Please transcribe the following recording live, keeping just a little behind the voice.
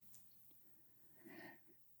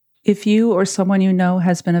If you or someone you know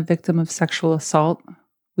has been a victim of sexual assault,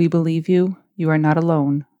 we believe you. You are not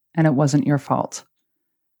alone, and it wasn't your fault.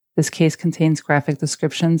 This case contains graphic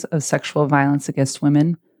descriptions of sexual violence against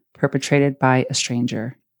women perpetrated by a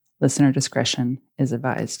stranger. Listener discretion is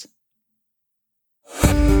advised.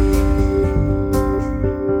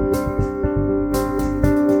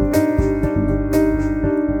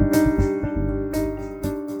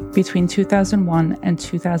 Between 2001 and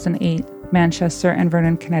 2008, Manchester and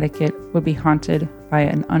Vernon, Connecticut would be haunted by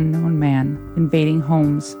an unknown man invading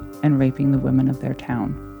homes and raping the women of their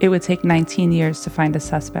town. It would take 19 years to find a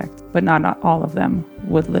suspect, but not all of them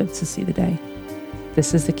would live to see the day.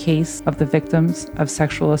 This is the case of the victims of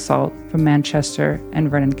sexual assault from Manchester and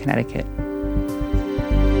Vernon, Connecticut.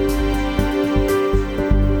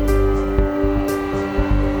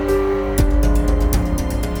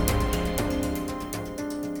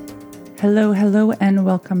 Hello, and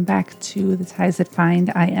welcome back to The Ties That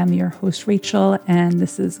Find. I am your host, Rachel, and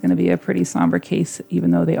this is going to be a pretty somber case,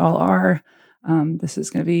 even though they all are. This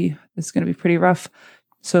is going to be pretty rough.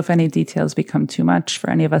 So if any details become too much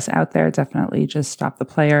for any of us out there, definitely just stop the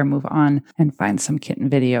player, move on, and find some kitten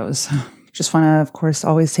videos. Just want to, of course,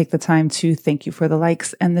 always take the time to thank you for the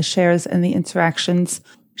likes and the shares and the interactions.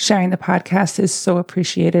 Sharing the podcast is so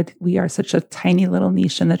appreciated. We are such a tiny little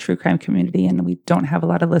niche in the true crime community, and we don't have a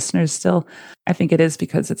lot of listeners still. I think it is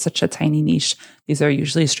because it's such a tiny niche. These are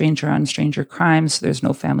usually stranger on stranger crimes. So there's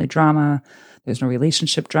no family drama. There's no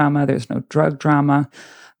relationship drama. There's no drug drama.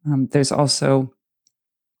 There's also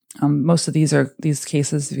most of these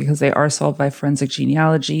cases, because they are solved by forensic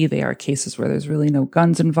genealogy. They are cases where there's really no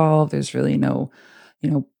guns involved. There's really no,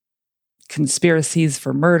 conspiracies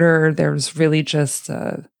for murder. There's really just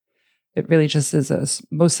it really just is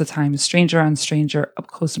most of the time stranger on stranger, up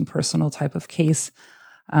close and personal type of case.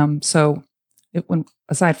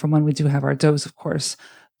 Aside from when we do have our does, of course,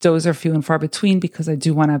 does are few and far between, because I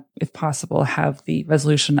do want to, if possible, have the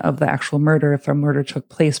resolution of the actual murder if a murder took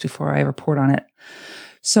place before I report on it.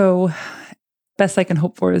 So best I can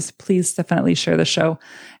hope for is please definitely share the show,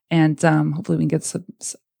 and hopefully we can get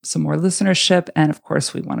some more listenership. And of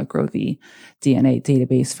course, we want to grow the DNA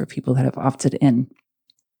database for people that have opted in.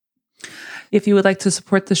 If you would like to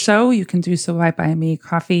support the show, you can do so by buying me a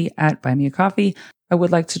coffee at Buy Me a Coffee. I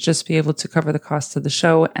would like to just be able to cover the cost of the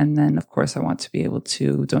show. And then, of course, I want to be able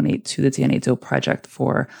to donate to the DNA Doe Project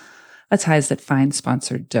for a Ties That Find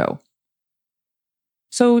sponsored doe.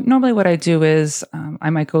 So normally what I do is I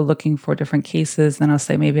might go looking for different cases. Then I'll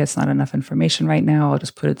say, maybe it's not enough information right now. I'll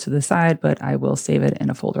just put it to the side, but I will save it in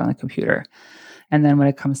a folder on the computer. And then when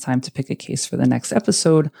it comes time to pick a case for the next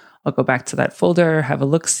episode, I'll go back to that folder, have a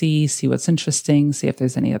look-see, see what's interesting, see if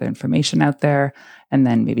there's any other information out there, and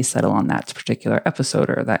then maybe settle on that particular episode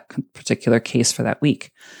or that particular case for that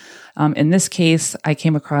week. In this case, I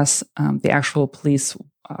came across the actual police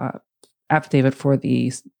affidavit for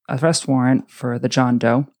the arrest warrant for the John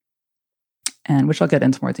Doe, and which I'll get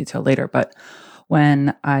into more detail later. But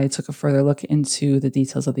when I took a further look into the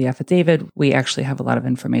details of the affidavit, we actually have a lot of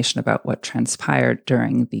information about what transpired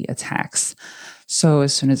during the attacks. So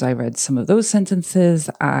as soon as I read some of those sentences,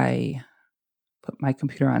 I put my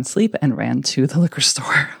computer on sleep and ran to the liquor store.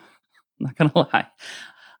 I'm not going to lie.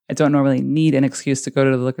 I don't normally need an excuse to go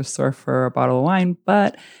to the liquor store for a bottle of wine,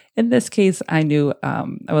 but in this case, I knew I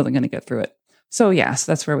wasn't going to get through it. So yes,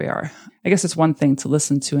 that's where we are. I guess it's one thing to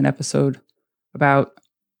listen to an episode about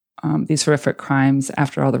these horrific crimes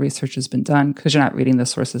after all the research has been done, because you're not reading the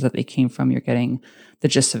sources that they came from. You're getting the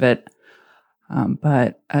gist of it.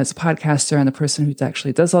 But as a podcaster and the person who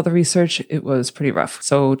actually does all the research, it was pretty rough.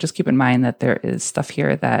 So just keep in mind that there is stuff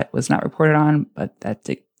here that was not reported on, but that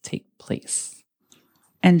did take place.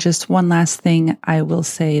 And just one last thing, I will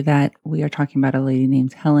say that we are talking about a lady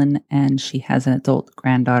named Helen, and she has an adult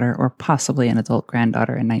granddaughter, or possibly an adult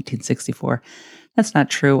granddaughter, in 1964. That's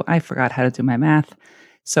not true. I forgot how to do my math.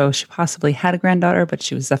 So she possibly had a granddaughter, but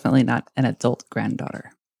she was definitely not an adult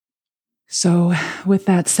granddaughter. So with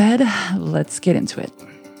that said, let's get into it.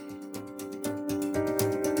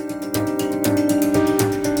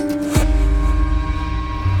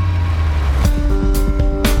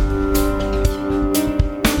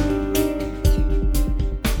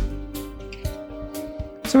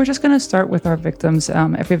 So we're just going to start with our victims.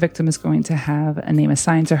 Every victim is going to have a name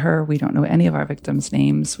assigned to her. We don't know any of our victims'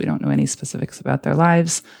 names. We don't know any specifics about their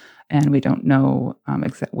lives. And we don't know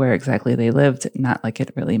where exactly they lived. Not like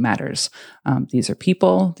it really matters. These are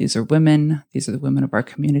people. These are women. These are the women of our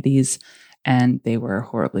communities. And they were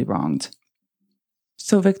horribly wronged.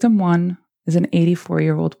 So victim one is an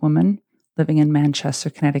 84-year-old woman living in Manchester,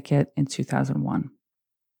 Connecticut in 2001.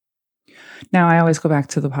 Now, I always go back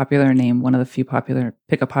to the popular name, one of the few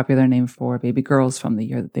pick a popular name for baby girls from the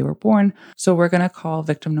year that they were born. So we're going to call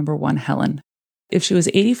victim number 1 Helen. If she was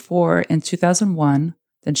 84 in 2001,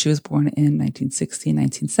 then she was born in 1916,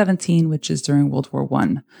 1917, which is during World War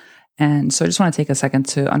I. And so I just want to take a second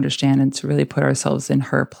to understand and to really put ourselves in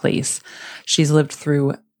her place. She's lived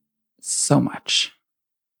through so much.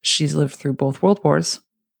 She's lived through both world wars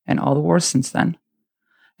and all the wars since then.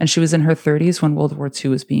 And she was in her 30s when World War II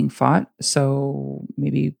was being fought. So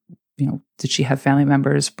maybe, did she have family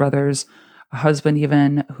members, brothers, a husband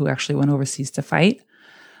even, who actually went overseas to fight?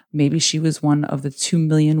 Maybe she was one of the 2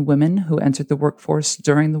 million women who entered the workforce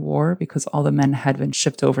during the war because all the men had been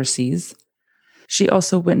shipped overseas. She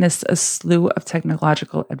also witnessed a slew of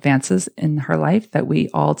technological advances in her life that we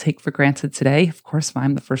all take for granted today. Of course,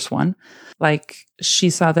 I'm the first one. Like, she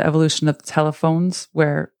saw the evolution of telephones,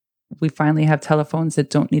 where we finally have telephones that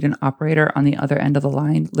don't need an operator on the other end of the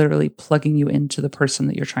line, literally plugging you into the person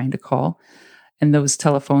that you're trying to call. And those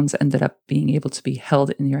telephones ended up being able to be held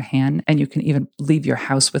in your hand, and you can even leave your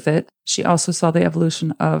house with it. She also saw the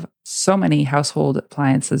evolution of so many household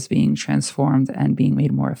appliances being transformed and being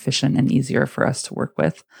made more efficient and easier for us to work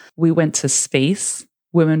with. We went to space.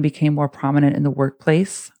 Women became more prominent in the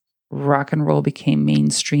workplace. Rock and roll became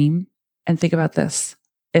mainstream. And think about this.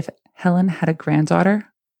 If Helen had a granddaughter,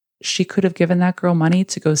 she could have given that girl money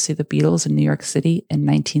to go see the Beatles in New York City in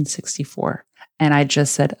 1964. And I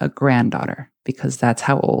just said a granddaughter because that's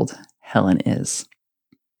how old Helen is.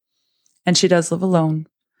 And she does live alone.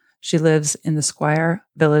 She lives in the Squire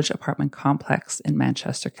Village apartment complex in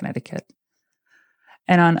Manchester, Connecticut.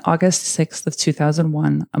 And on August 6th of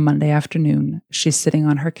 2001, a Monday afternoon, she's sitting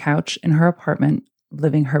on her couch in her apartment,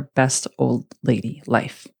 living her best old lady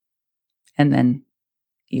life. And then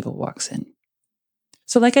evil walks in.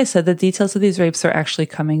 So like I said, the details of these rapes are actually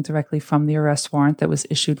coming directly from the arrest warrant that was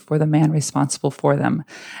issued for the man responsible for them.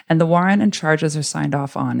 And the warrant and charges are signed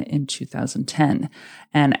off on in 2010.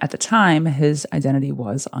 And at the time, his identity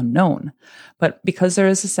was unknown. But because there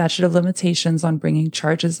is a statute of limitations on bringing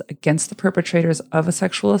charges against the perpetrators of a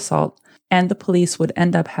sexual assault, and the police would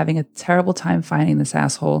end up having a terrible time finding this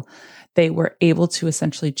asshole, they were able to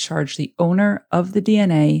essentially charge the owner of the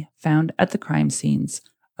DNA found at the crime scenes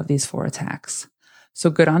of these 4 attacks. So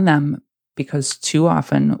good on them, because too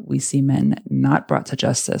often we see men not brought to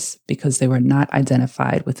justice because they were not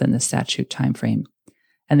identified within the statute timeframe,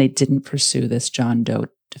 and they didn't pursue this John Doe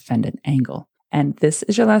defendant angle. And this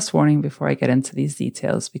is your last warning before I get into these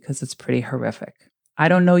details, because it's pretty horrific. I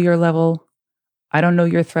don't know your level. I don't know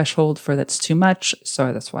your threshold for that's too much,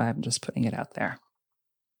 so that's why I'm just putting it out there.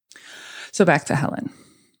 So back to Helen.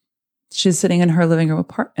 She's sitting in her living room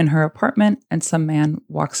in her apartment, and some man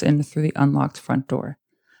walks in through the unlocked front door.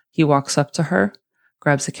 He walks up to her,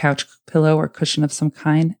 grabs a couch pillow or cushion of some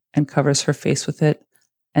kind, and covers her face with it,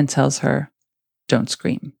 and tells her, "Don't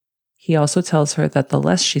scream." He also tells her that the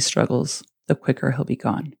less she struggles, the quicker he'll be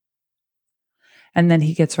gone. And then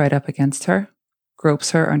he gets right up against her,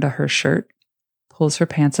 gropes her under her shirt, pulls her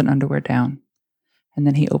pants and underwear down, and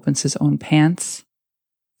then he opens his own pants,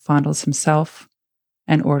 fondles himself,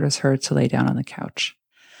 and orders her to lay down on the couch.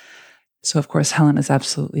 So, of course, Helen is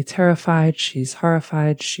absolutely terrified. She's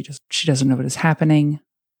horrified. She doesn't know what is happening.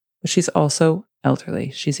 But she's also elderly.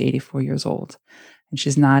 She's 84 years old. And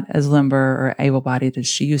she's not as limber or able-bodied as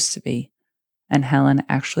she used to be. And Helen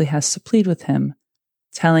actually has to plead with him,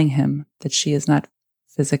 telling him that she is not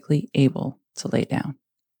physically able to lay down.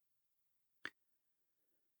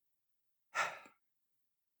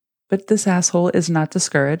 But this asshole is not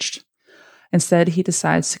discouraged. Instead, he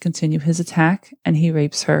decides to continue his attack, and he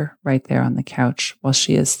rapes her right there on the couch while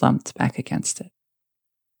she is slumped back against it.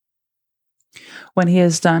 When he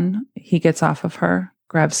is done, he gets off of her,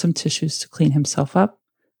 grabs some tissues to clean himself up,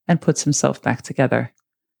 and puts himself back together.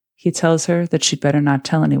 He tells her that she'd better not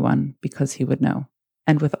tell anyone because he would know.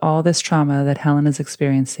 And with all this trauma that Helen is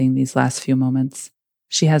experiencing these last few moments,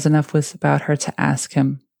 she has enough wits about her to ask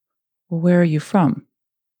him, "Well, where are you from?"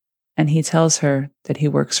 And he tells her that he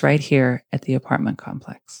works right here at the apartment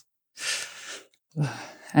complex.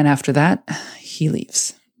 And after that, he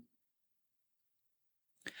leaves.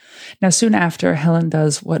 Now, soon after, Helen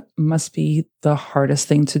does what must be the hardest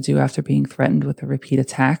thing to do after being threatened with a repeat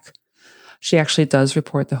attack. She actually does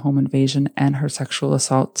report the home invasion and her sexual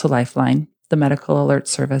assault to Lifeline, the medical alert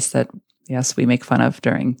service that, yes, we make fun of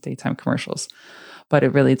during daytime commercials. But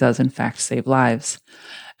it really does, in fact, save lives.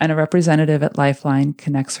 And a representative at Lifeline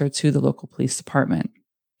connects her to the local police department.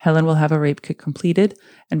 Helen will have a rape kit completed,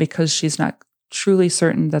 and because she's not truly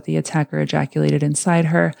certain that the attacker ejaculated inside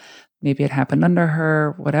her, maybe it happened under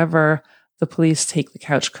her, whatever, the police take the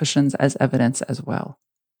couch cushions as evidence as well.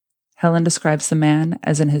 Helen describes the man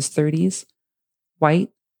as in his 30s, white,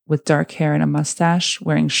 with dark hair and a mustache,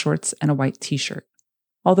 wearing shorts and a white t-shirt.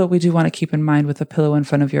 Although we do want to keep in mind with a pillow in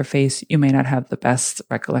front of your face, you may not have the best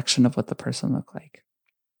recollection of what the person looked like.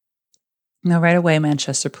 Now, right away,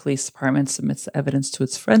 Manchester Police Department submits the evidence to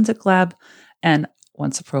its forensic lab, and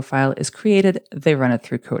once a profile is created, they run it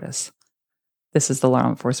through CODIS. This is the law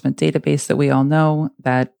enforcement database that we all know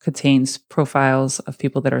that contains profiles of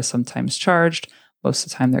people that are sometimes charged. Most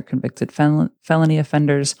of the time, they're convicted felony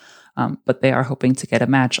offenders, but they are hoping to get a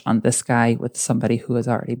match on this guy with somebody who has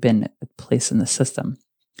already been placed in the system.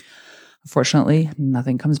 Unfortunately,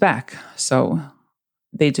 nothing comes back. So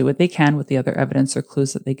they do what they can with the other evidence or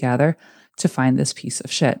clues that they gather to find this piece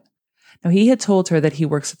of shit. Now, he had told her that he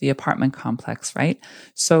works at the apartment complex, right?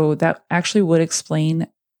 So that actually would explain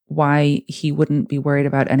why he wouldn't be worried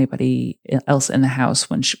about anybody else in the house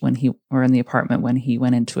when he or in the apartment when he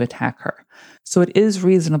went in to attack her. So it is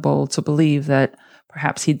reasonable to believe that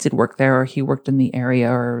perhaps he did work there, or he worked in the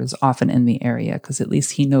area, or is often in the area, because at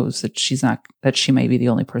least he knows that she may be the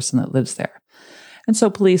only person that lives there. And so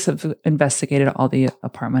police have investigated all the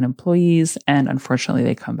apartment employees, and unfortunately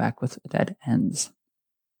they come back with dead ends.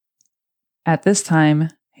 At this time,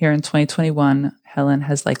 here in 2021, Helen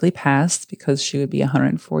has likely passed because she would be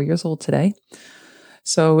 104 years old today.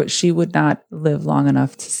 So she would not live long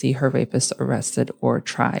enough to see her rapist arrested or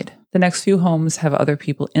tried. The next few homes have other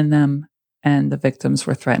people in them, and the victims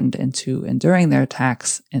were threatened into enduring their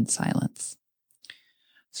attacks in silence.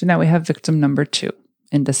 So now we have victim number 2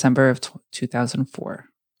 in December of 2004.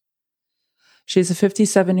 She's a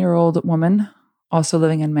 57-year-old woman, also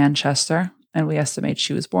living in Manchester, and we estimate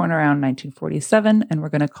she was born around 1947, and we're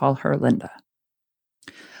going to call her Linda.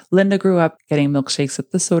 Linda grew up getting milkshakes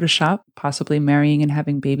at the soda shop, possibly marrying and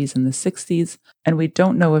having babies in the 60s, and we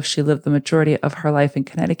don't know if she lived the majority of her life in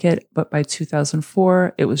Connecticut, but by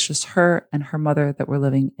 2004, it was just her and her mother that were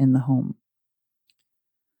living in the home.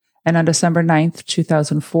 And on December 9th,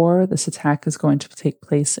 2004, this attack is going to take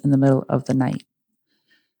place in the middle of the night.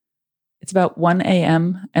 It's about 1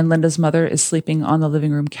 a.m., and Linda's mother is sleeping on the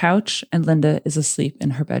living room couch, and Linda is asleep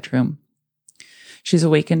in her bedroom. She's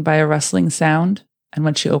awakened by a rustling sound, and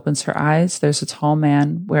when she opens her eyes, there's a tall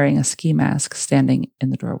man wearing a ski mask standing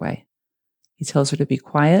in the doorway. He tells her to be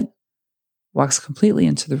quiet, walks completely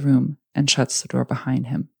into the room, and shuts the door behind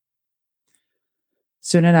him.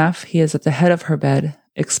 Soon enough, he is at the head of her bed,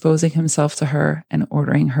 exposing himself to her and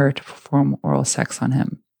ordering her to perform oral sex on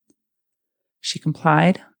him. She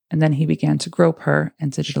complied, and then he began to grope her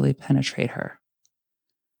and digitally penetrate her.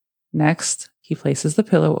 Next, he places the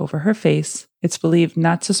pillow over her face. It's believed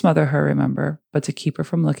not to smother her, remember, but to keep her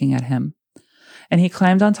from looking at him. And he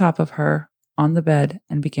climbed on top of her on the bed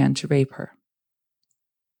and began to rape her.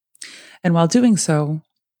 And while doing so,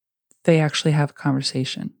 they actually have a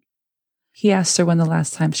conversation. He asked her when the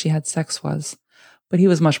last time she had sex was, but he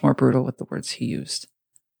was much more brutal with the words he used.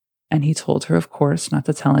 And he told her, of course, not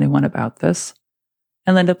to tell anyone about this.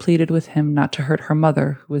 And Linda pleaded with him not to hurt her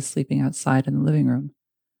mother, who was sleeping outside in the living room.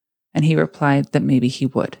 And he replied that maybe he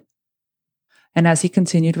would. And as he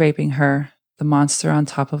continued raping her, the monster on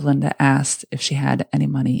top of Linda asked if she had any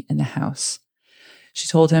money in the house. She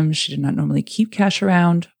told him she did not normally keep cash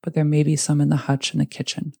around, but there may be some in the hutch in the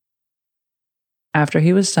kitchen. After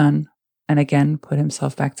he was done, and again put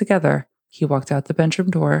himself back together, he walked out the bedroom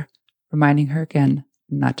door, reminding her again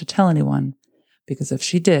not to tell anyone, because if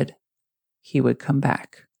she did, he would come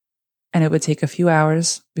back. And it would take a few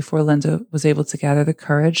hours before Linda was able to gather the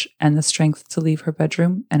courage and the strength to leave her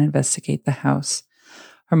bedroom and investigate the house.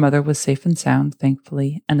 Her mother was safe and sound,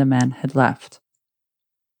 thankfully, and the man had left.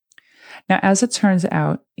 Now, as it turns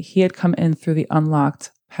out, he had come in through the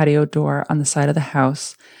unlocked patio door on the side of the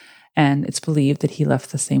house, and it's believed that he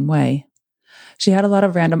left the same way. She had a lot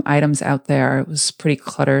of random items out there. It was pretty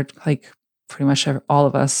cluttered, like pretty much all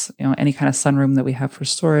of us, any kind of sunroom that we have for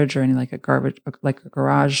storage or any like a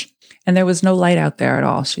garage. And there was no light out there at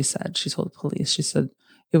all, she said. She told the police. She said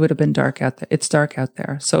it would have been dark out there. It's dark out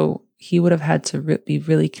there. So he would have had to be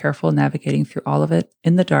really careful navigating through all of it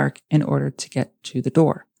in the dark in order to get to the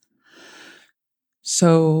door.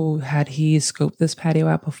 So had he scoped this patio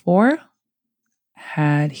out before?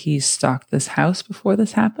 Had he stalked this house before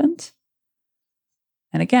this happened?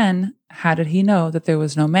 And again, how did he know that there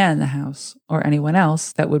was no man in the house or anyone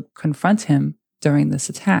else that would confront him during this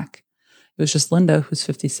attack? It was just Linda, who's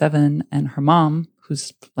 57, and her mom,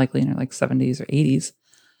 who's likely in her 70s or 80s.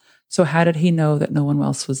 So how did he know that no one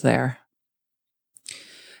else was there?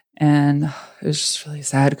 And it was just really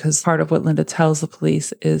sad because part of what Linda tells the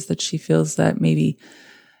police is that she feels that maybe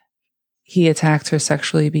He attacked her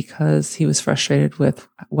sexually because he was frustrated with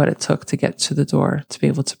what it took to get to the door, to be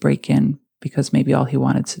able to break in, because maybe all he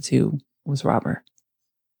wanted to do was rob her.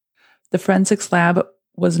 The forensics lab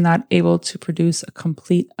was not able to produce a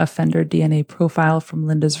complete offender DNA profile from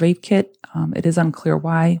Linda's rape kit. It is unclear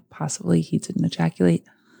why. Possibly he didn't ejaculate.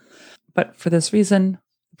 But for this reason,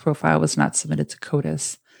 the profile was not submitted to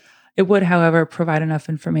CODIS. It would, however, provide enough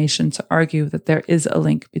information to argue that there is a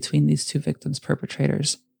link between these two victims'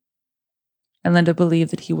 perpetrators. And Linda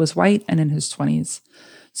believed that he was white and in his 20s.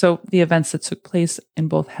 So the events that took place in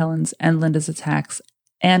both Helen's and Linda's attacks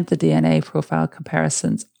and the DNA profile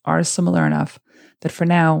comparisons are similar enough that for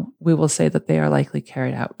now, we will say that they are likely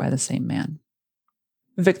carried out by the same man.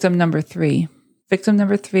 Victim number 3. Victim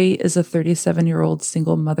number 3 is a 37-year-old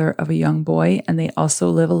single mother of a young boy, and they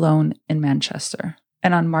also live alone in Manchester.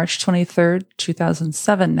 And on March 23rd,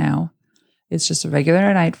 2007 now, it's just a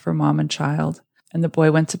regular night for mom and child, and the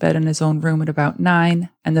boy went to bed in his own room at about 9,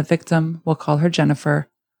 and the victim, we'll call her Jennifer,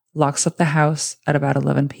 locks up the house at about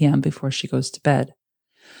 11 p.m. before she goes to bed.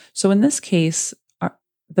 So in this case,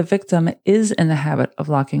 the victim is in the habit of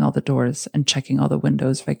locking all the doors and checking all the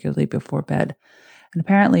windows regularly before bed. And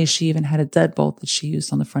apparently she even had a deadbolt that she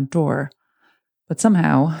used on the front door. But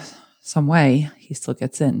somehow, some way, he still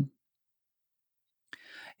gets in.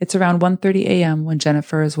 It's around 1:30 a.m. when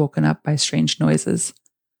Jennifer is woken up by strange noises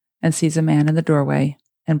and sees a man in the doorway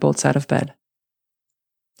and bolts out of bed.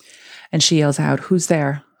 And she yells out, "Who's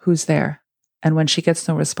there? Who's there?" And when she gets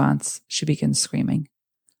no response, she begins screaming.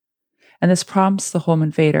 And this prompts the home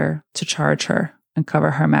invader to charge her and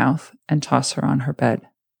cover her mouth and toss her on her bed,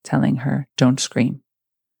 telling her, "Don't scream.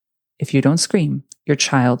 If you don't scream, your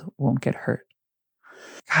child won't get hurt."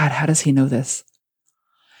 God, how does he know this?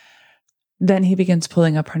 Then he begins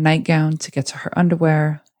pulling up her nightgown to get to her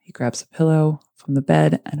underwear. He grabs a pillow from the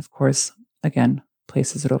bed and, of course, again,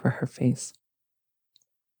 places it over her face.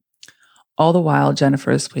 All the while,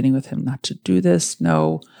 Jennifer is pleading with him not to do this.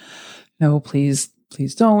 No, please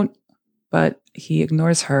don't. But he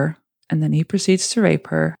ignores her, and then he proceeds to rape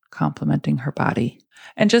her, complimenting her body.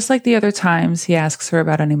 And just like the other times, he asks her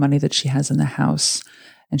about any money that she has in the house,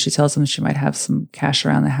 and she tells him she might have some cash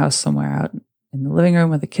around the house somewhere out in the living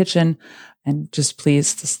room or the kitchen, and just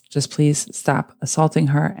please stop assaulting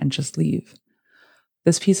her and just leave.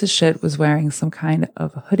 This piece of shit was wearing some kind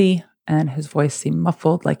of a hoodie, and his voice seemed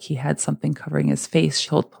muffled, like he had something covering his face, she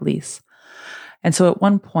told police. And so at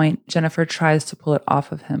one point, Jennifer tries to pull it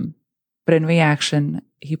off of him. But in reaction,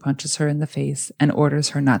 he punches her in the face and orders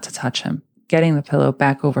her not to touch him, getting the pillow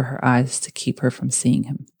back over her eyes to keep her from seeing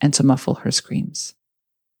him and to muffle her screams.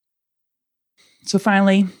 So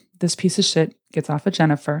finally, this piece of shit gets off of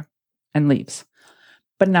Jennifer and leaves,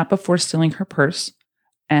 but not before stealing her purse.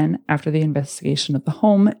 And after the investigation of the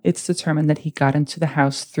home, it's determined that he got into the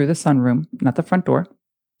house through the sunroom, not the front door.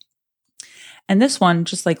 And this one,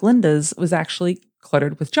 just like Linda's, was actually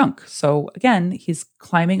cluttered with junk. So again, he's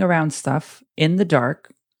climbing around stuff in the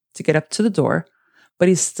dark to get up to the door, but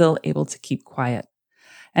he's still able to keep quiet.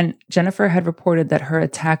 And Jennifer had reported that her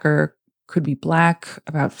attacker could be black,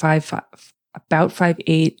 about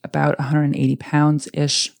 5'8", about 180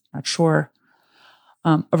 pounds-ish, not sure.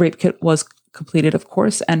 A rape kit was completed, of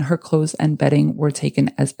course, and her clothes and bedding were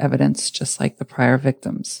taken as evidence, just like the prior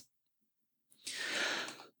victims.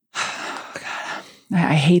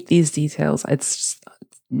 I hate these details. It's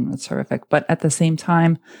horrific. But at the same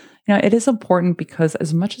time, it is important because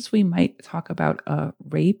as much as we might talk about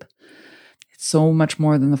rape, it's so much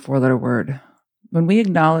more than the 4-letter word. When we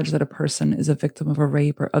acknowledge that a person is a victim of a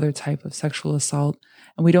rape or other type of sexual assault,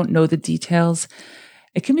 and we don't know the details,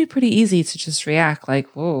 it can be pretty easy to just react like,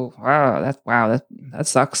 "Whoa, that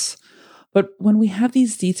sucks." But when we have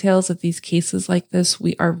these details of these cases like this,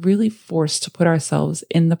 we are really forced to put ourselves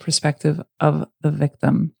in the perspective of the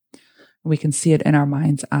victim. We can see it in our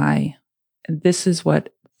mind's eye. And this is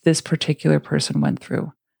what this particular person went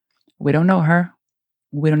through. We don't know her.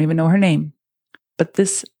 We don't even know her name. But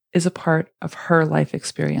this is a part of her life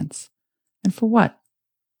experience. And for what?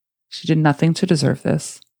 She did nothing to deserve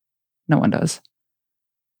this. No one does.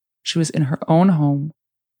 She was in her own home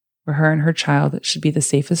where her and her child should be the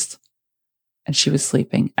safest, and she was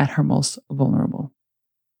sleeping at her most vulnerable.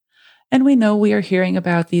 And we know we are hearing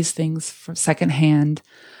about these things from secondhand,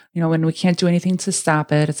 when we can't do anything to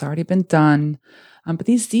stop it. It's already been done. But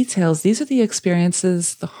these details, these are the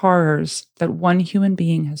experiences, the horrors that one human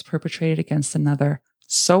being has perpetrated against another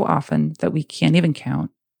so often that we can't even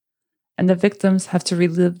count. And the victims have to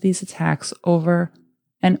relive these attacks over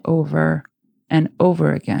and over and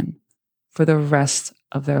over again for the rest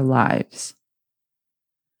of their lives.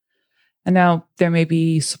 And now there may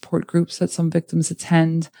be support groups that some victims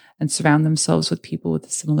attend and surround themselves with people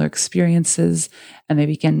with similar experiences, and they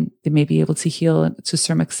may be able to heal to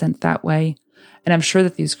some extent that way. And I'm sure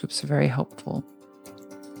that these groups are very helpful.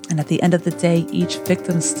 And at the end of the day, each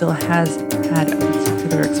victim still has had a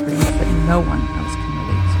particular experience that no one else can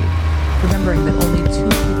relate to. Remembering that only two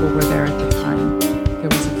people were there at the time. There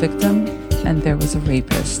was a victim and there was a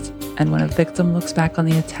rapist. And when a victim looks back on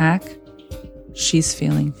the attack, she's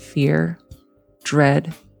feeling fear,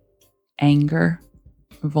 dread, anger,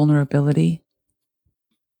 vulnerability.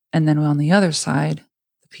 And then on the other side,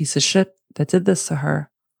 the piece of shit that did this to her,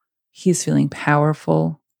 he's feeling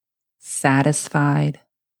powerful, satisfied,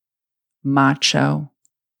 macho,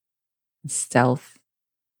 stealth,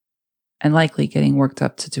 and likely getting worked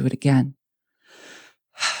up to do it again.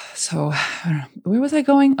 So, where was I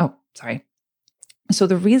going? Oh, sorry. So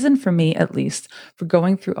the reason for me, at least, for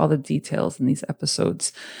going through all the details in these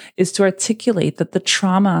episodes is to articulate that the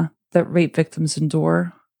trauma that rape victims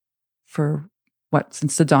endure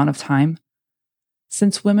since the dawn of time,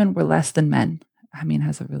 since women were less than men,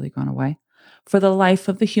 has it really gone away? For the life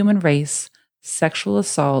of the human race, sexual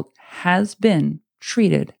assault has been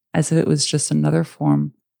treated as if it was just another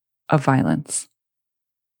form of violence,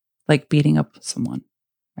 like beating up someone,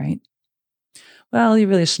 right? Well, you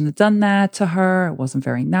really shouldn't have done that to her. It wasn't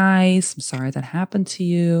very nice. I'm sorry that happened to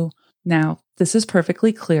you. Now, this is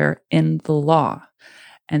perfectly clear in the law.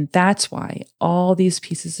 And that's why all these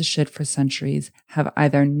pieces of shit for centuries have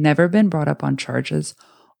either never been brought up on charges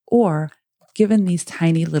or given these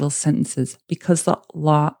tiny little sentences because the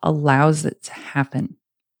law allows it to happen.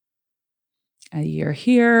 A year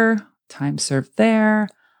here, time served there.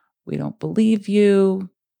 We don't believe you.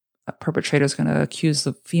 A perpetrator is going to accuse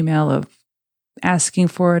the female of asking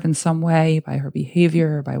for it in some way by her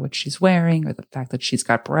behavior, or by what she's wearing, or the fact that she's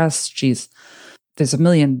got breasts. There's a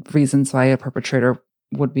million reasons why a perpetrator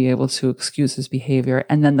would be able to excuse his behavior.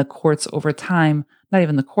 And then the courts over time, not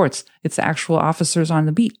even the courts, it's the actual officers on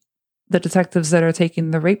the beat, the detectives that are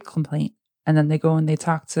taking the rape complaint. And then they go and they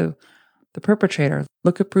talk to the perpetrator.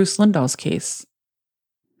 Look at Bruce Lindahl's case.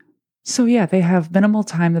 So yeah, they have minimal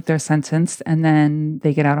time that they're sentenced, and then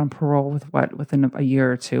they get out on parole within a year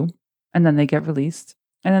or two. And then they get released,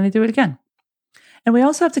 and then they do it again. And we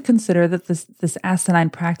also have to consider that this asinine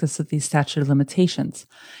practice of these statute of limitations.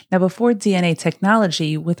 Now, before DNA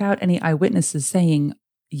technology, without any eyewitnesses saying,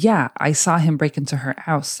 yeah, I saw him break into her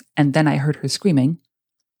house, and then I heard her screaming,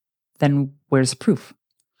 then where's the proof?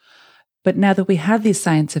 But now that we have these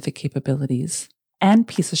scientific capabilities, and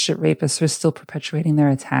piece of shit rapists are still perpetuating their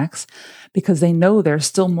attacks because they know they're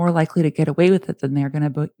still more likely to get away with it than they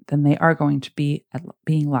are going to be at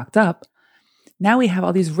being locked up. Now we have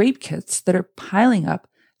all these rape kits that are piling up,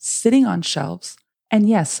 sitting on shelves. And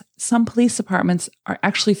yes, some police departments are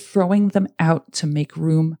actually throwing them out to make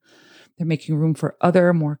room. They're making room for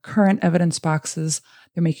other more current evidence boxes.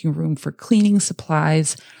 They're making room for cleaning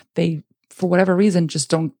supplies. They, for whatever reason,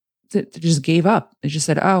 they just gave up. They just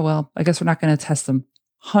said, oh, well, I guess we're not going to test them.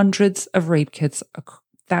 Hundreds of rape kits,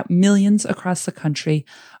 that millions across the country,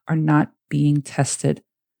 are not being tested.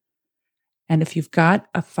 And if you've got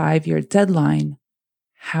a 5-year deadline,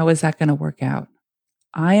 how is that going to work out?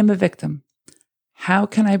 I am a victim. How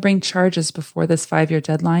can I bring charges before this 5-year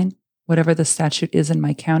deadline, whatever the statute is in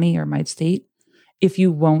my county or my state, if you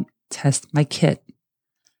won't test my kit?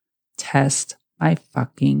 Test my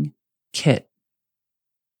fucking kit.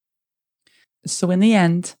 So in the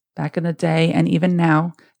end, back in the day, and even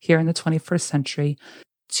now, here in the 21st century,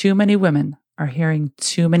 too many women are hearing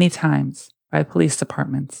too many times by police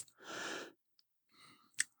departments,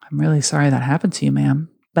 I'm really sorry that happened to you, ma'am,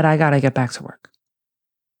 but I got to get back to work.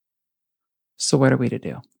 So what are we to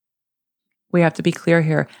do? We have to be clear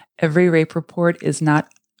here. Every rape report is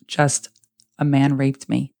not just a man raped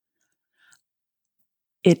me.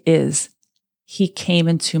 It is, he came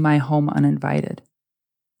into my home uninvited.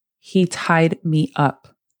 He tied me up.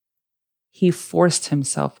 He forced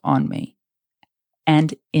himself on me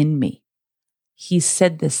and in me. He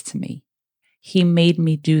said this to me. He made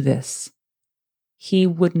me do this. He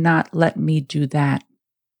would not let me do that.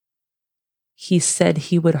 He said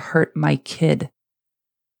he would hurt my kid.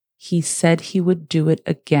 He said he would do it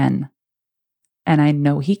again. And I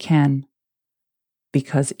know he can,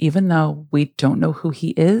 because even though we don't know who he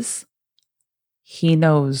is, he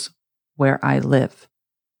knows where I live.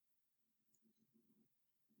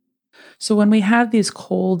 So when we have these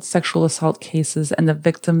cold sexual assault cases and the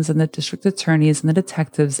victims and the district attorneys and the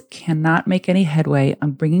detectives cannot make any headway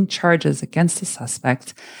on bringing charges against the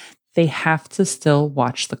suspect, they have to still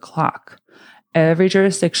watch the clock. Every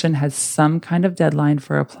jurisdiction has some kind of deadline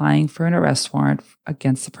for applying for an arrest warrant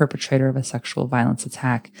against the perpetrator of a sexual violence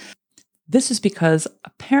attack. This is because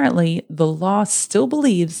apparently the law still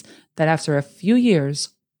believes that after a few years,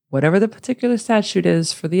 whatever the particular statute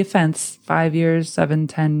is for the offense, 5 years, 7,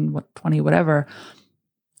 10, 20, whatever,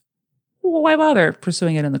 why bother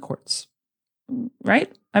pursuing it in the courts? Right?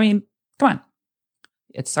 I mean, come on.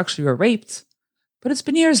 It sucks you were raped, but it's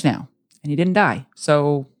been years now and you didn't die.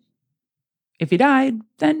 So if you died,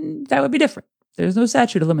 then that would be different. There's no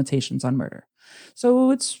statute of limitations on murder.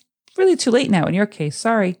 So it's really too late now in your case.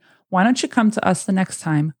 Sorry. Why don't you come to us the next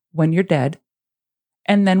time when you're dead,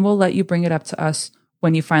 and then we'll let you bring it up to us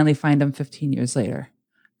when you finally find him 15 years later.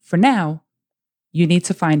 For now, you need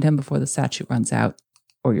to find him before the statute runs out,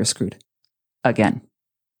 or you're screwed again.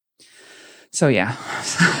 So yeah,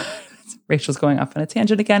 Rachel's going off on a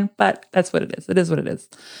tangent again, but that's what it is. It is what it is.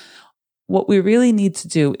 What we really need to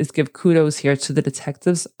do is give kudos here to the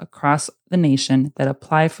detectives across the nation that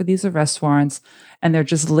apply for these arrest warrants, and they're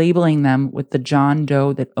just labeling them with the John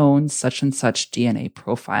Doe that owns such and such DNA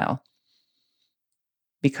profile.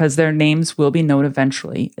 Because their names will be known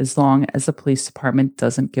eventually, as long as the police department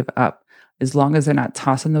doesn't give up, as long as they're not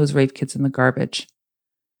tossing those rape kits in the garbage.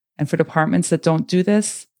 And for departments that don't do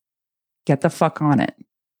this, get the fuck on it.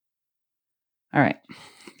 All right,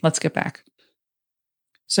 let's get back.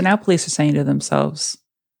 So now police are saying to themselves,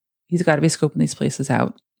 he's got to be scoping these places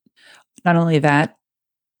out. Not only that,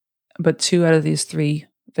 but 2 out of these 3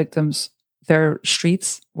 victims, their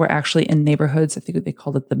streets were actually in neighborhoods. I think they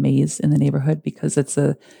called it the maze in the neighborhood because it's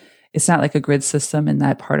not like a grid system in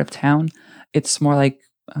that part of town. It's more like,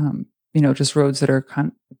 just roads that are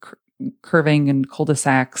curving and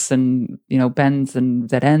cul-de-sacs and, bends and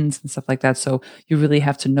dead ends and stuff like that. So you really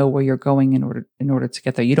have to know where you're going in order to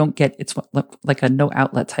get there. You don't get, it's like a no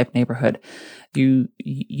outlet type neighborhood. You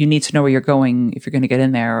need to know where you're going if you're going to get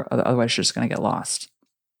in there. Otherwise you're just going to get lost.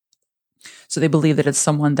 So they believe that it's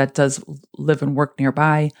someone that does live and work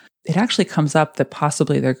nearby. It actually comes up that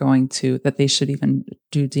possibly that they should even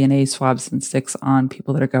do DNA swabs and sticks on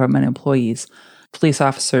people that are government employees, police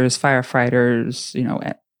officers, firefighters,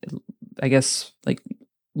 I guess like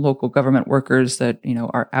local government workers that,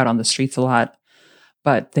 are out on the streets a lot,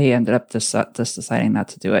 but they ended up just deciding not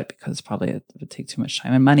to do it because probably it would take too much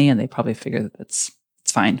time and money, and they probably figure that it's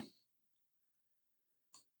fine.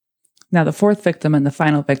 Now, the 4th victim and the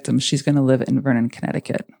final victim, she's going to live in Vernon,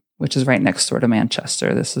 Connecticut, which is right next door to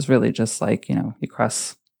Manchester. This is really just like, you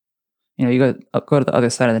cross, you go to the other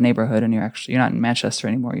side of the neighborhood and you're not in Manchester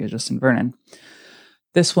anymore. You're just in Vernon.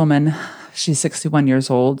 This woman, she's 61 years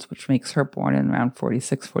old, which makes her born in around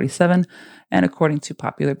 46, 47. And according to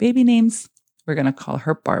popular baby names, we're going to call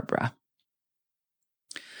her Barbara.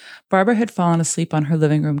 Barbara had fallen asleep on her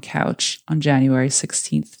living room couch on January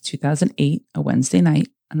 16th, 2008, a Wednesday night,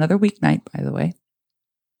 another weeknight, by the way.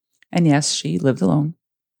 And yes, she lived alone.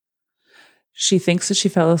 She thinks that she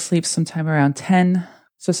fell asleep sometime around 10.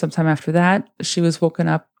 So sometime after that, she was woken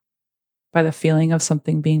up by the feeling of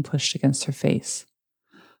something being pushed against her face.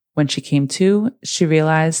 When she came to, she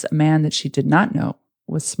realized a man that she did not know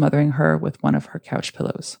was smothering her with one of her couch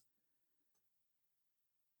pillows.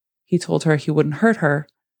 He told her he wouldn't hurt her,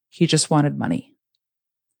 he just wanted money.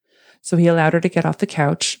 So he allowed her to get off the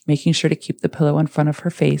couch, making sure to keep the pillow in front of her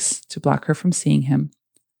face to block her from seeing him,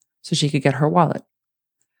 so she could get her wallet.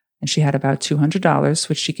 And she had about $200,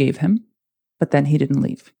 which she gave him, but then he didn't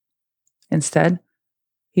leave. Instead,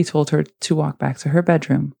 he told her to walk back to her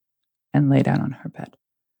bedroom and lay down on her bed.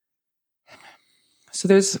 So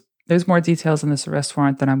there's more details in this arrest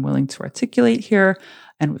warrant than I'm willing to articulate here,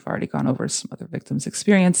 and we've already gone over some other victims'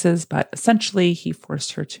 experiences, but essentially he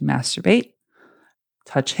forced her to masturbate,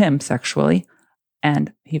 touch him sexually,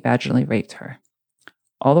 and he vaginally raped her,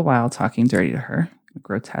 all the while talking dirty to her in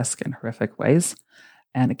grotesque and horrific ways.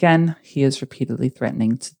 And again, he is repeatedly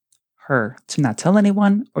threatening her to not tell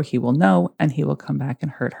anyone, or he will know, and he will come back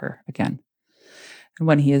and hurt her again. And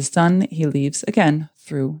when he is done, he leaves again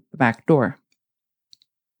through the back door.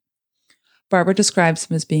 Barbara describes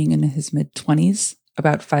him as being in his mid-20s,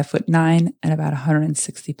 about 5'9", and about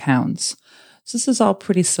 160 pounds. So this is all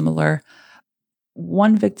pretty similar.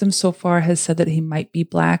 One victim so far has said that he might be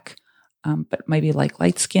black, but maybe like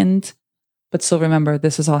light-skinned. But still remember,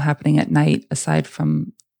 this is all happening at night, aside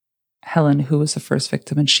from Helen, who was the first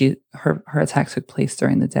victim, and her attack took place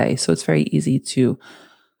during the day. So it's very easy to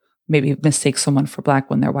maybe mistake someone for black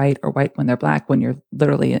when they're white, or white when they're black, when you're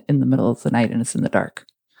literally in the middle of the night and it's in the dark.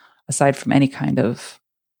 Aside from any kind of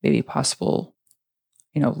maybe possible,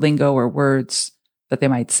 lingo or words that they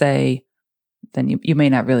might say, then you may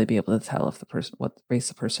not really be able to tell if what race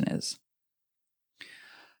the person is.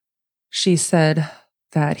 She said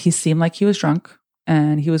that he seemed like he was drunk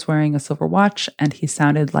and he was wearing a silver watch and he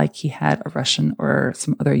sounded like he had a Russian or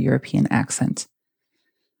some other European accent.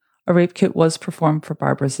 A rape kit was performed for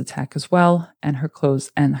Barbara's attack as well, and her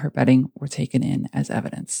clothes and her bedding were taken in as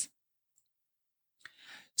evidence.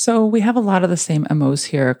 So we have a lot of the same MOs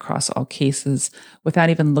here across all cases without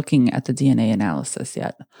even looking at the DNA analysis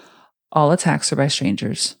yet. All attacks are by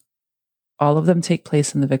strangers. All of them take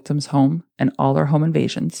place in the victim's home, and all are home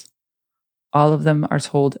invasions. All of them are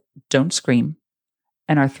told, "Don't scream,"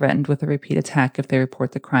 and are threatened with a repeat attack if they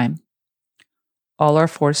report the crime. All are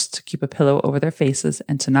forced to keep a pillow over their faces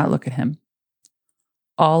and to not look at him.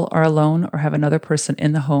 All are alone or have another person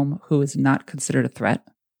in the home who is not considered a threat.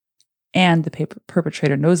 And the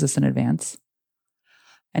perpetrator knows this in advance.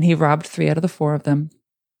 And he robbed 3 out of the 4 of them.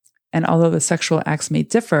 And although the sexual acts may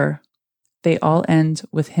differ, they all end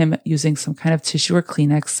with him using some kind of tissue or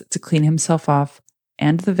Kleenex to clean himself off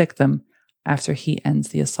and the victim after he ends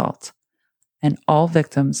the assault. And all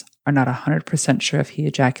victims are not 100% sure if he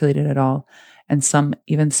ejaculated at all, and some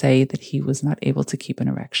even say that he was not able to keep an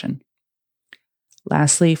erection.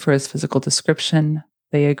 Lastly, for his physical description,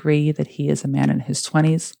 they agree that he is a man in his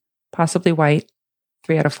 20s, possibly white,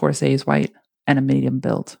 3 out of 4 say he's white, and a medium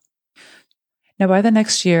build. Now, by the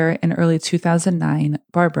next year, in early 2009,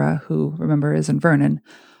 Barbara, who, remember, is in Vernon,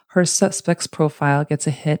 her suspect's profile gets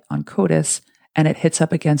a hit on CODIS, and it hits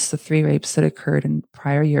up against the 3 rapes that occurred in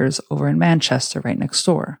prior years over in Manchester, right next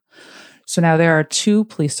door. So now there are 2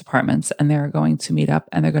 police departments, and they're going to meet up,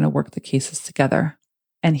 and they're going to work the cases together.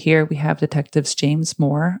 And here we have Detectives James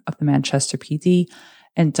Moore of the Manchester PD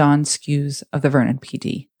and Don Skews of the Vernon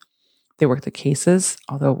PD. They work the cases,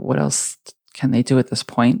 although what else can they do at this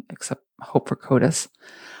point except hope for CODIS?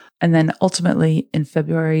 And then ultimately, in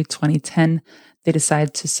February 2010, they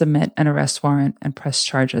decide to submit an arrest warrant and press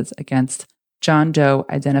charges against John Doe,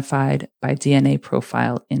 identified by DNA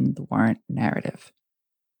profile in the warrant narrative.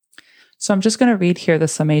 So I'm just going to read here the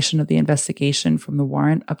summation of the investigation from the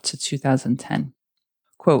warrant up to 2010.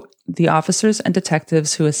 Quote, "The officers and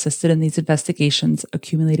detectives who assisted in these investigations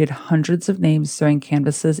accumulated hundreds of names during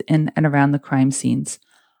canvasses in and around the crime scenes.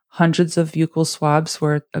 Hundreds of buccal swabs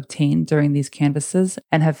were obtained during these canvasses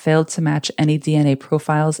and have failed to match any DNA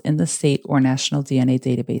profiles in the state or national DNA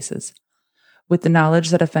databases. With the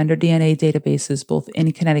knowledge that offender DNA databases both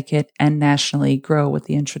in Connecticut and nationally grow with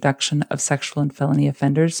the introduction of sexual and felony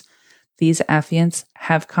offenders, these affiants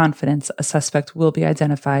have confidence a suspect will be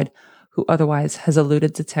identified who otherwise has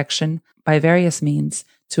eluded detection by various means,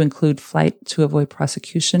 to include flight to avoid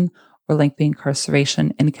prosecution or lengthy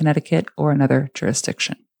incarceration in Connecticut or another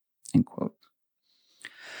jurisdiction." End quote.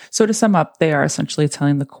 So to sum up, they are essentially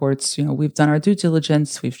telling the courts, we've done our due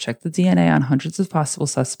diligence, we've checked the DNA on hundreds of possible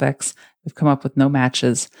suspects, we've come up with no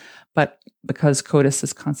matches, but because CODIS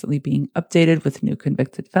is constantly being updated with new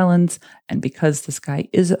convicted felons, and because this guy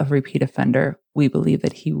is a repeat offender, we believe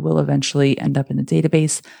that he will eventually end up in the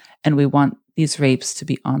database, and we want these rapes to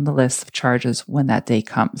be on the list of charges when that day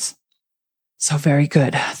comes. So very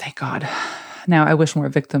good, thank God. Now, I wish more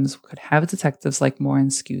victims could have detectives like Moore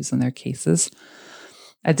and Skews in their cases.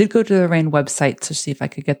 I did go to the RAINN website to see if I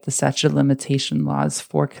could get the statute of limitation laws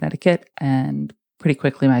for Connecticut, and pretty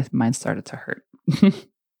quickly my mind started to hurt.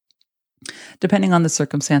 Depending on the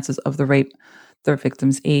circumstances of the rape, the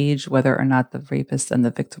victim's age, whether or not the rapist and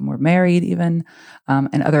the victim were married even,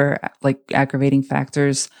 and other aggravating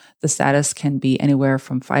factors, the status can be anywhere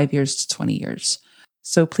from 5 years to 20 years.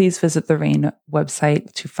 So please visit the RAINN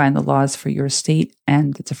website to find the laws for your state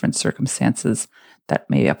and the different circumstances that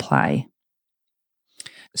may apply.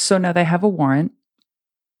 So now they have a warrant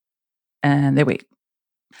and they wait.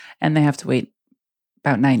 And they have to wait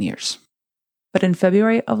about 9 years. But in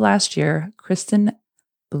February of last year, Kristen,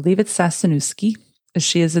 believe it's Sasanowski,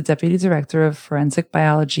 she is the Deputy Director of Forensic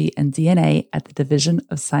Biology and DNA at the Division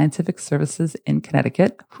of Scientific Services in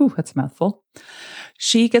Connecticut. Whew, that's a mouthful.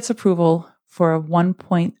 She gets approval for a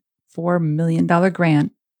 $1.4 million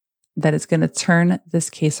grant that is going to turn this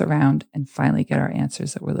case around and finally get our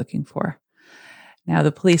answers that we're looking for. Now,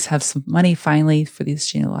 the police have some money finally for these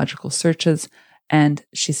genealogical searches, and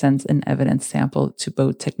she sends an evidence sample to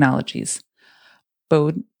Bode Technologies.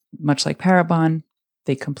 Bode, much like Parabon,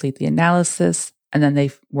 they complete the analysis, and then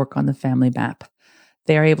they work on the family map.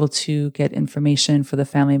 They are able to get information for the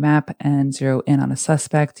family map and zero in on a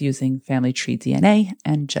suspect using family tree DNA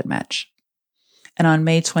and GEDmatch. And on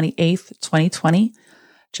May 28th, 2020,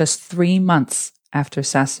 just 3 months after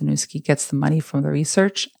Sasanowski gets the money from the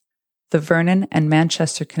research, the Vernon and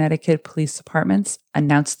Manchester, Connecticut police departments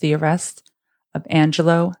announced the arrest of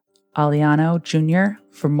Angelo Aliano Jr.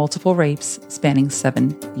 for multiple rapes spanning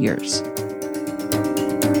 7 years.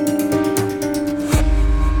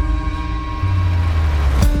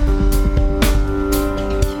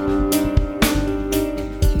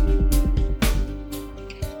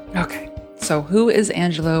 So who is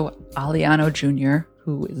Angelo Aliano Jr.?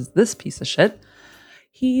 Who is this piece of shit?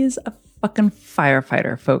 He's a fucking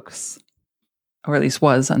firefighter, folks. Or at least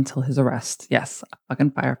was until his arrest. Yes, a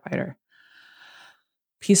fucking firefighter.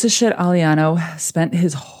 Piece of shit Aliano spent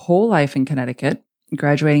his whole life in Connecticut,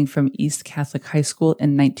 graduating from East Catholic High School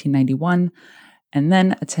in 1991, and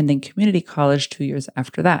then attending community college 2 years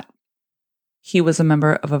after that. He was a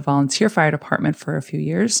member of a volunteer fire department for a few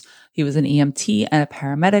years. He was an EMT and a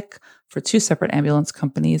paramedic for 2 separate ambulance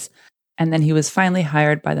companies. And then he was finally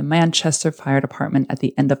hired by the Manchester Fire Department at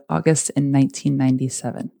the end of August in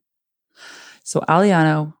 1997. So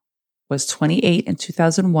Aliano was 28 in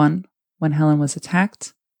 2001 when Helen was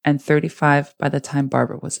attacked and 35 by the time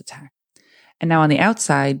Barbara was attacked. And now on the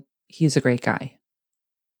outside, he's a great guy.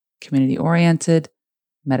 Community-oriented,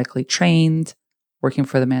 medically trained, working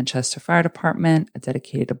for the Manchester Fire Department, a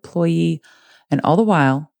dedicated employee, and all the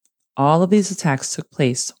while, all of these attacks took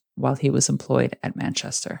place while he was employed at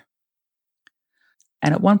Manchester.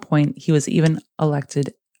 And at one point, he was even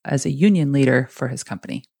elected as a union leader for his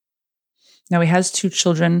company. Now, he has 2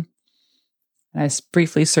 children, and I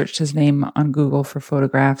briefly searched his name on Google for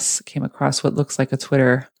photographs, came across what looks like a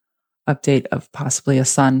Twitter update of possibly a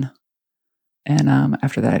son. And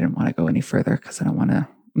after that, I didn't want to go any further because I'm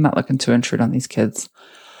not looking to intrude on these kids.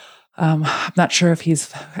 I'm not sure if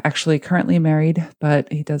he's actually currently married,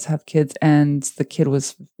 but he does have kids, and the kid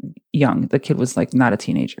was young. The kid was like not a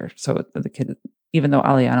teenager. So the kid, even though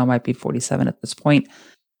Aliano might be 47 at this point,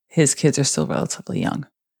 his kids are still relatively young.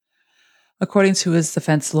 According to his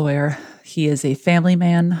defense lawyer, he is a family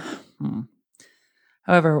man.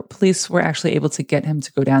 However, police were actually able to get him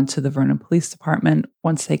to go down to the Vernon Police Department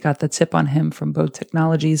once they got the tip on him from Bode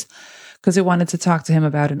Technologies, because they wanted to talk to him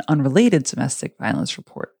about an unrelated domestic violence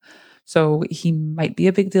report. So he might be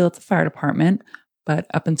a big deal at the fire department, but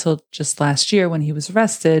up until just last year when he was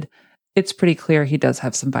arrested, it's pretty clear he does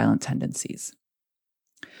have some violent tendencies.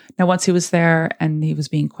 Now, once he was there and he was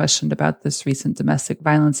being questioned about this recent domestic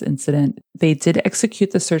violence incident, they did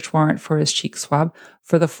execute the search warrant for his cheek swab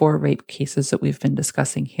for the 4 rape cases that we've been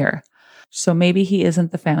discussing here. So maybe he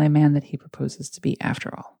isn't the family man that he proposes to be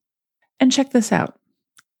after all. And check this out.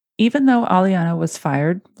 Even though Aliano was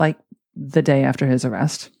fired, like the day after his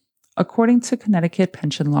arrest, according to Connecticut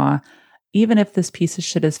pension law, even if this piece of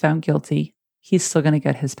shit is found guilty, he's still going to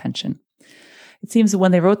get his pension. It seems that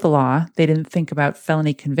when they wrote the law, they didn't think about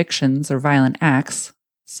felony convictions or violent acts.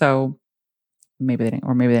 So maybe they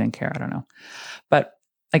didn't care. I don't know. But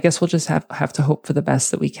I guess we'll just have to hope for the best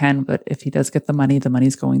that we can. But if he does get the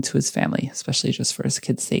money's going to his family, especially just for his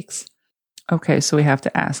kids' sakes. Okay, so we have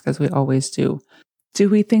to ask, as we always do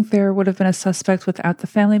we think there would have been a suspect without the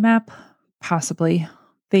family map? Possibly.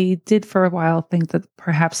 They did for a while think that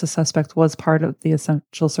perhaps the suspect was part of the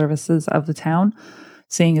essential services of the town,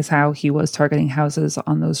 seeing as how he was targeting houses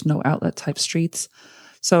on those no outlet type streets.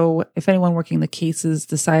 So if anyone working the cases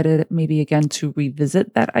decided maybe again to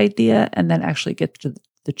revisit that idea and then actually get to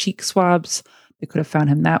the cheek swabs, they could have found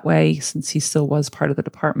him that way since he still was part of the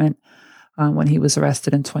department when he was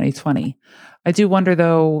arrested in 2020. I do wonder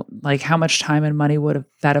though, like how much time and money would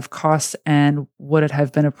that have cost, and would it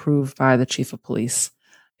have been approved by the chief of police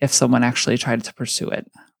if someone actually tried to pursue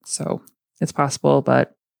it? So it's possible,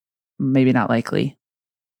 but maybe not likely.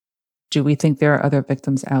 Do we think there are other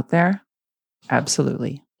victims out there?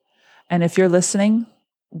 Absolutely. And if you're listening,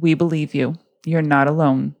 we believe you. You're not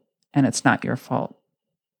alone, and it's not your fault.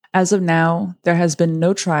 As of now, there has been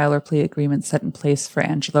no trial or plea agreement set in place for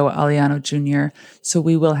Angelo Aliano Jr., so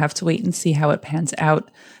we will have to wait and see how it pans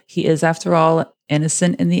out. He is, after all,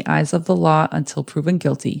 innocent in the eyes of the law until proven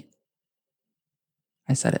guilty.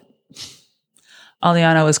 I said it.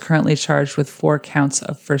 Aliano is currently charged with 4 counts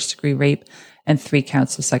of first-degree rape and 3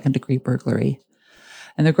 counts of second-degree burglary.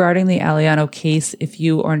 And regarding the Aliano case, if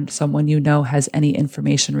you or someone you know has any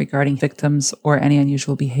information regarding victims or any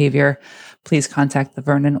unusual behavior, please contact the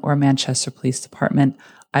Vernon or Manchester Police Department.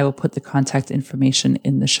 I will put the contact information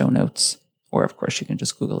in the show notes, or of course you can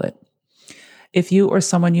just Google it. If you or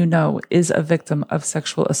someone you know is a victim of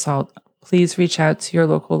sexual assault, please reach out to your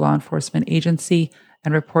local law enforcement agency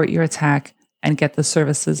and report your attack and get the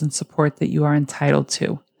services and support that you are entitled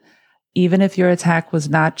to. Even if your attack was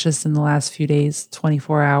not just in the last few days,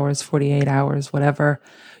 24 hours, 48 hours, whatever,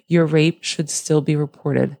 your rape should still be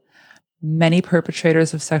reported. Many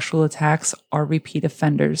perpetrators of sexual attacks are repeat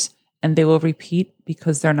offenders, and they will repeat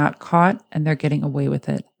because they're not caught and they're getting away with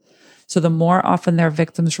it. So the more often their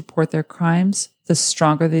victims report their crimes, the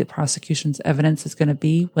stronger the prosecution's evidence is going to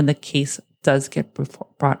be when the case does get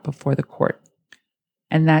brought before the court.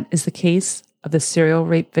 And that is the case of the serial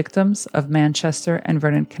rape victims of Manchester and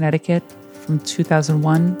Vernon, Connecticut, from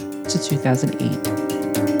 2001 to 2008.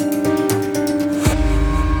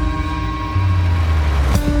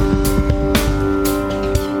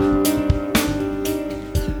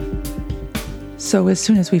 So as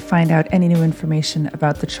soon as we find out any new information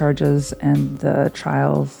about the charges and the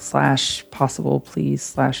trial / possible plea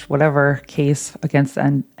 / whatever case against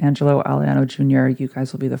Angelo Aliano Jr., you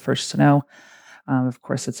guys will be the first to know. Of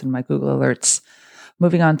course, it's in my Google alerts.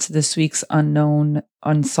 Moving on to this week's unknown,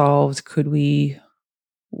 unsolved.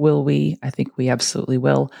 Will we? I think we absolutely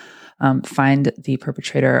will. Find the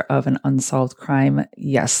perpetrator of an unsolved crime.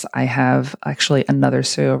 Yes, I have actually another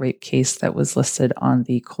serial rape case that was listed on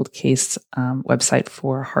the cold case website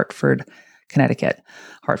for Hartford, Connecticut.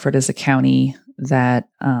 Hartford is a county that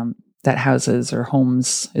houses or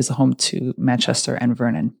is a home to Manchester and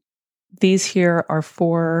Vernon. These here are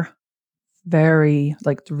four very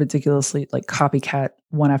ridiculously copycat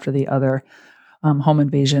one after the other home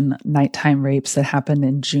invasion nighttime rapes that happened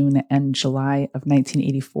in June and July of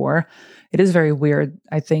 1984. It is very weird,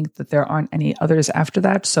 I think, that there aren't any others after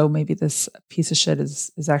that. So maybe this piece of shit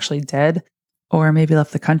is actually dead, or maybe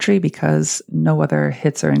left the country, because no other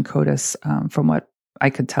hits are in CODIS, from what I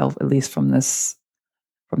could tell, at least from this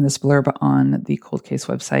blurb on the cold case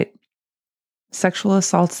website. Sexual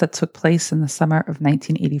assaults that took place in the summer of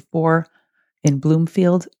 1984 in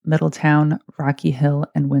Bloomfield, Middletown, Rocky Hill,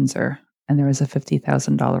 and Windsor. And there was a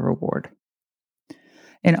 $50,000 reward.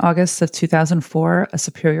 In August of 2004, a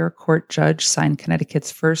Superior Court judge signed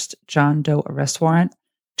Connecticut's first John Doe arrest warrant,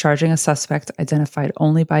 charging a suspect identified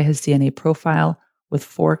only by his DNA profile with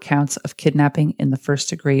 4 counts of kidnapping in the first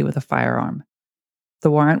degree with a firearm.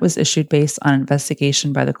 The warrant was issued based on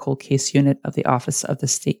investigation by the cold case unit of the Office of the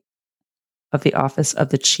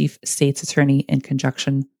Chief State's Attorney in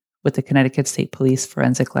conjunction with the Connecticut State Police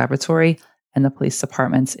Forensic Laboratory and the police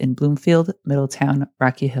departments in Bloomfield, Middletown,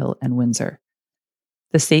 Rocky Hill, and Windsor.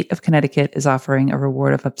 The state of Connecticut is offering a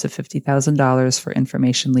reward of up to $50,000 for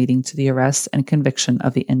information leading to the arrest and conviction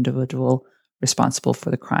of the individual responsible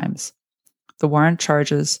for the crimes. The warrant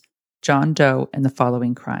charges John Doe in the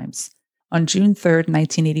following crimes. On June 3,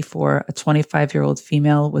 1984, a 25-year-old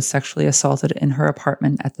female was sexually assaulted in her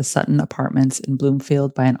apartment at the Sutton Apartments in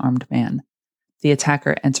Bloomfield by an armed man. The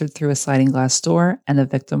attacker entered through a sliding glass door, and the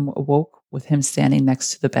victim awoke with him standing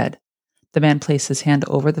next to the bed. The man placed his hand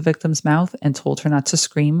over the victim's mouth and told her not to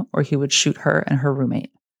scream or he would shoot her and her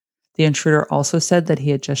roommate. The intruder also said that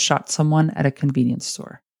he had just shot someone at a convenience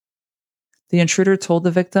store. The intruder told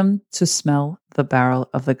the victim to smell the barrel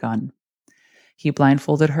of the gun. He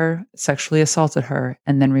blindfolded her, sexually assaulted her,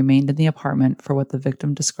 and then remained in the apartment for what the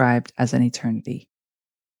victim described as an eternity.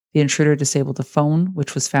 The intruder disabled the phone,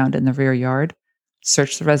 which was found in the rear yard,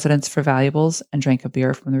 searched the residence for valuables, and drank a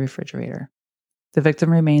beer from the refrigerator. The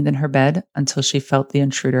victim remained in her bed until she felt the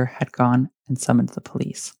intruder had gone and summoned the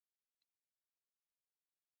police.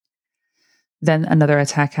 Then another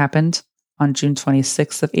attack happened on June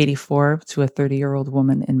 26th of 84 to a 30-year-old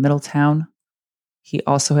woman in Middletown. He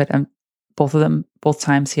also had, both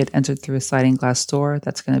times he had entered through a sliding glass door.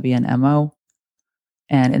 That's going to be an MO.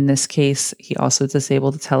 And in this case, he also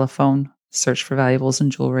disabled the telephone, searched for valuables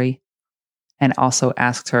and jewelry, and also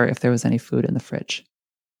asked her if there was any food in the fridge.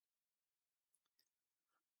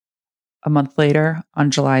 A month later,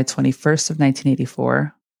 on July 21st of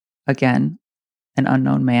 1984, again, an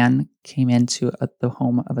unknown man came into the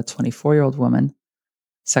home of a 24-year-old woman,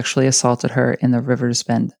 sexually assaulted her in the Rivers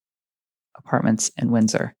Bend Apartments in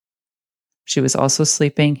Windsor. She was also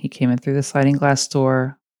sleeping. He came in through the sliding glass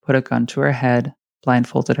door, put a gun to her head,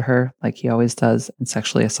 blindfolded her like he always does, and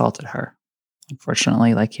sexually assaulted her,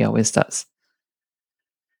 unfortunately, like he always does.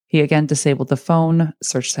 He again disabled the phone,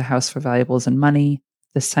 searched the house for valuables and money.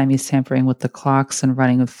 This time he's tampering with the clocks and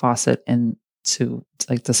running with faucet to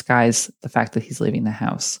disguise the fact that he's leaving the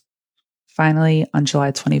house. Finally, on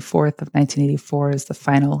July 24th of 1984 is the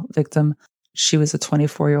final victim. She was a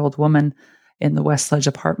 24-year-old woman in the Westledge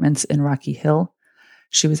Apartments in Rocky Hill.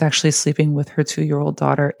 She was actually sleeping with her 2-year-old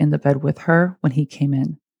daughter in the bed with her when he came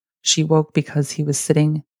in. She woke because he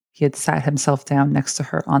had sat himself down next to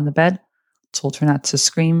her on the bed, told her not to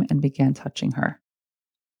scream, and began touching her.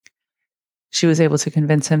 She was able to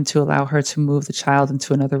convince him to allow her to move the child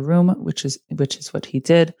into another room, which is what he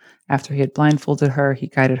did. After he had blindfolded her, he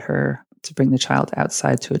guided her to bring the child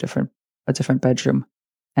outside to a different bedroom,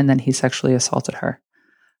 and then he sexually assaulted her.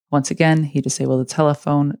 Once again, he disabled the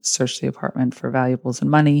telephone, searched the apartment for valuables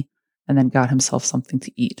and money, and then got himself something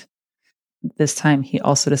to eat. This time, he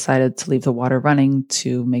also decided to leave the water running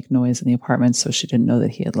to make noise in the apartment so she didn't know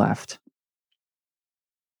that he had left.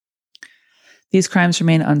 These crimes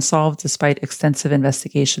remain unsolved despite extensive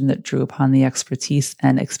investigation that drew upon the expertise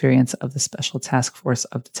and experience of the Special Task Force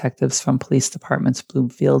of detectives from police departments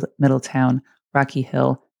Bloomfield, Middletown, Rocky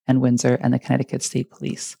Hill, and Windsor, and the Connecticut State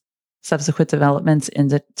Police. Subsequent developments in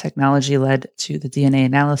the technology led to the DNA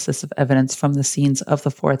analysis of evidence from the scenes of the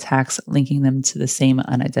 4 attacks, linking them to the same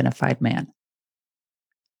unidentified man.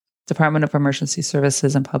 Department of Emergency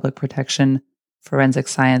Services and Public Protection Forensic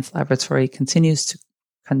Science Laboratory continues to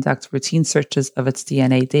conduct routine searches of its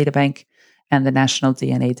DNA databank and the National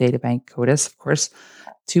DNA Databank CODIS, of course,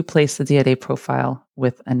 to place the DNA profile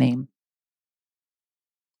with a name.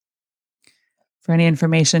 For any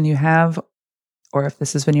information you have, or if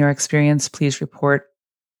this has been your experience, please report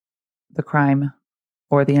the crime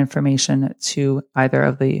or the information to either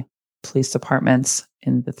of the police departments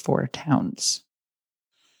in the 4 towns.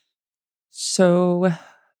 So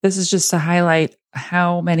this is just to highlight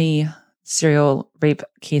how many serial rape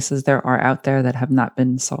cases there are out there that have not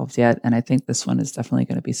been solved yet. And I think this one is definitely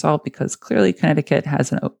going to be solved because clearly Connecticut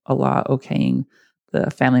has a law okaying the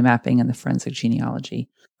family mapping and the forensic genealogy.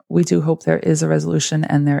 We do hope there is a resolution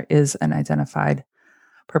and there is an identified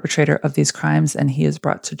perpetrator of these crimes and he is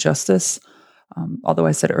brought to justice. Although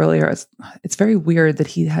I said earlier, it's very weird that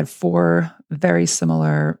he had 4 very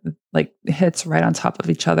similar hits right on top of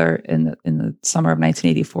each other in the summer of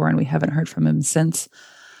 1984, and we haven't heard from him since.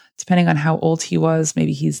 Depending on how old he was,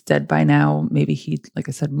 maybe he's dead by now. Maybe he, like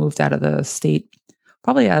I said, moved out of the state,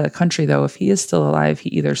 probably out of the country, though. If he is still alive, he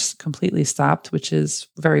either completely stopped, which is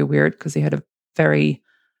very weird because he had a very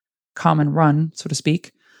common run, so to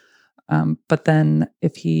speak. But then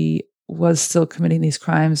if he was still committing these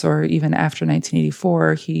crimes, or even after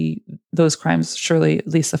 1984, those crimes, surely at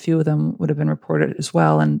least a few of them would have been reported as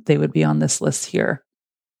well, and they would be on this list here.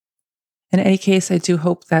 In any case, I do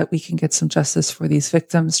hope that we can get some justice for these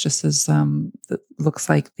victims, just as it looks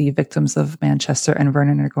like the victims of Manchester and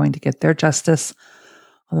Vernon are going to get their justice.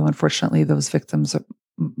 Although, unfortunately, those victims,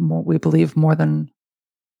 we believe more than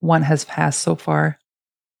one has passed so far.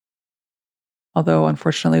 Although,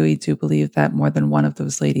 unfortunately, we do believe that more than one of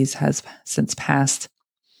those ladies has since passed.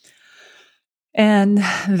 And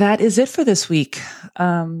that is it for this week.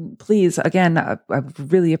 Please, again, I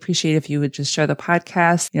really appreciate if you would just share the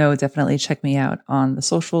podcast. Definitely check me out on the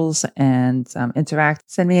socials and interact.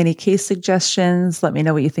 Send me any case suggestions. Let me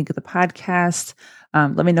know what you think of the podcast.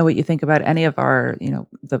 Let me know what you think about any of our,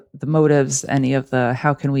 the motives, any of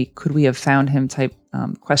the could we have found him type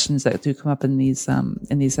questions that do come up in these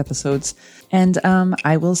episodes. And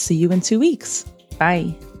I will see you in 2 weeks.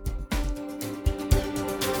 Bye.